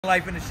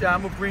Life in the Shop.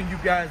 I'm gonna bring you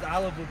guys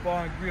Oliver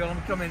Bar and Grill. I'm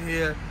gonna come in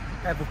here,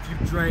 have a few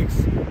drinks.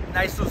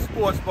 Nice little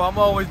sports bar. I'm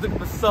always looking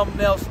for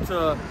something else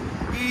to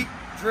eat,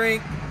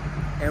 drink,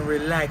 and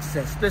relax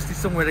at, especially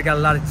somewhere that got a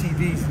lot of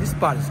TVs. This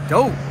spot is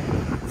dope.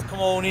 Let's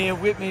come on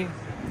in with me.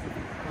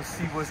 Let's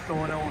see what's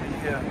going on in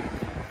here.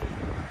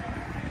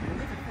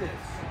 Look at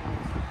this.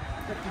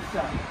 Check this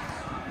out.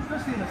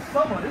 Especially in the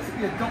summer, this would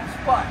be a dope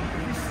spot.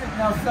 You're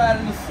sitting outside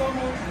in the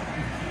summer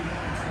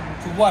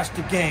to watch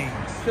the game.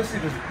 Especially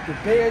the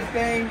Bears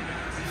game,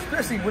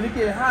 especially when it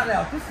get hot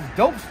out. This is a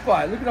dope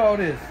spot. Look at all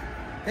this.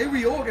 They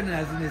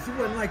reorganizing this. It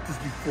wasn't like this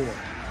before.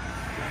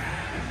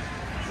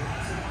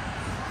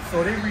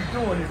 So they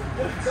redoing this.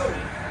 That's dope.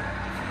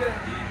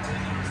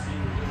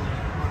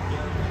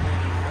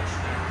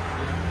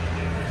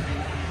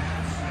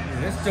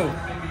 Yeah, that's dope.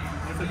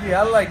 So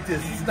yeah, I like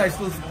this. It's a nice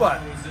little spot.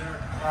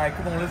 All right,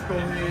 come on, let's go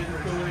ahead.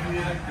 Let's go in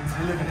here.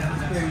 We're looking at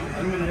this place.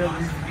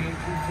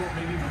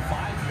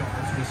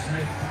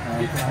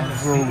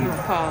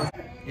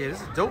 Yeah,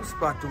 this is a dope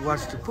spot to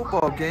watch the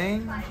football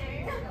game. I'm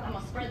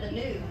gonna spread the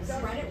news.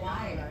 Spread it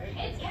wide.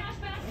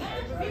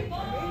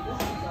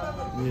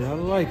 Yeah, I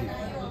like it.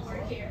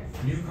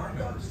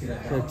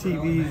 Got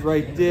TVs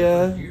right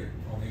there.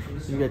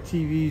 You got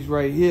TVs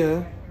right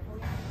here.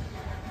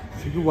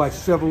 So you can watch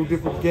several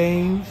different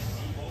games.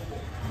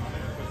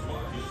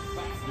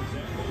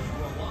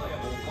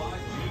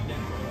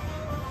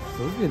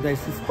 So it's gonna be a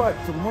nice spot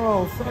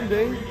tomorrow,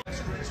 Sunday.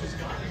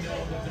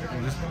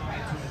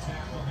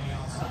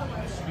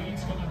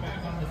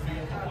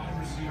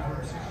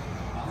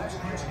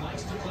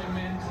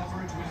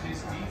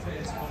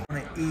 I'm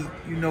gonna eat,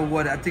 you know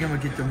what? I think I'm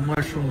gonna get the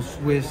mushroom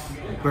Swiss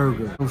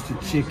burger. Roasted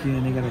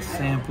chicken, they got a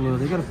sampler,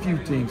 they got a few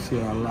things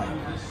here I like.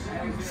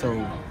 So,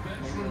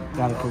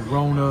 got a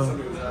Corona.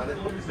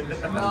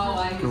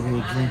 Go ahead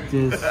and drink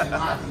this.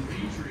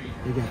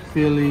 They got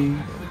Philly,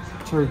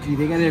 turkey,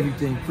 they got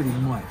everything pretty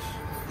much.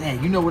 Man,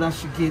 you know what I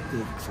should get?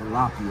 The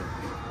tilapia.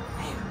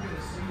 Man.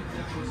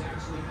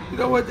 You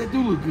know what? They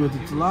do look good, the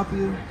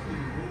tilapia.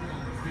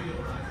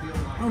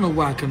 I don't know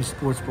why I come to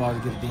sports bar to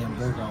get a damn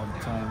burger all the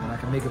time when I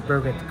can make a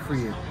burger at the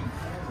crib.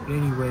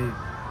 Anyway,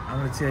 I'm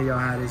gonna tell y'all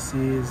how this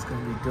is. It's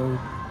gonna be dope.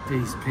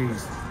 Peace,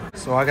 peace.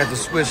 So I got the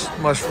Swiss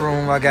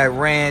mushroom, I got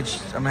ranch,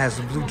 I'm gonna have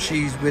some blue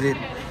cheese with it.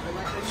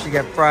 She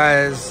got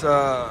fries,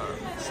 so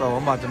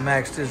I'm about to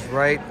max this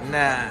right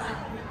now.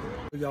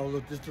 Y'all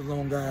look, this is the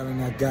Long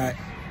Island I got.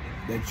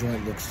 That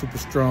joint looks super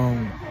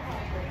strong.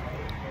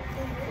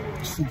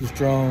 Super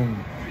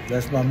strong.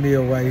 That's my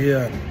meal right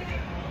here.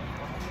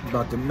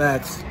 About to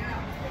max.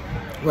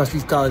 Watch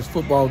these college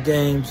football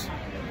games.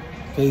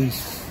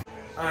 Peace.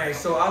 All right,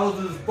 so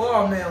Oliver's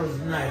Bar, man, was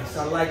nice.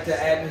 I like the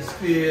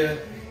atmosphere.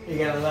 They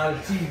got a lot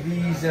of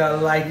TVs that I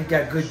like. It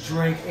got good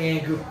drink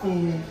and good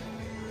food.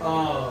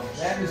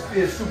 The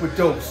atmosphere is super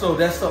dope, so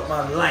that's something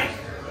I like.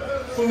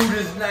 Food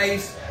is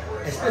nice,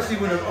 especially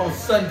when it's on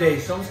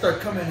Sundays. So I'm gonna start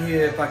coming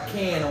here if I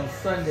can on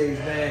Sundays,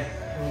 man,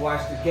 and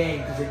watch the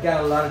game because they got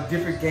a lot of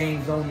different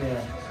games on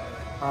there.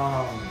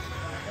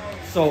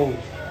 So,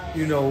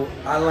 you know,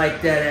 I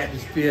like that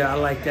atmosphere. I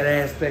like that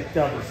aspect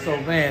of it. So,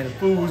 man, the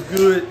food was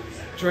good,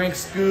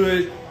 drinks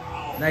good,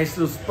 nice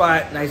little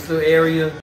spot, nice little area.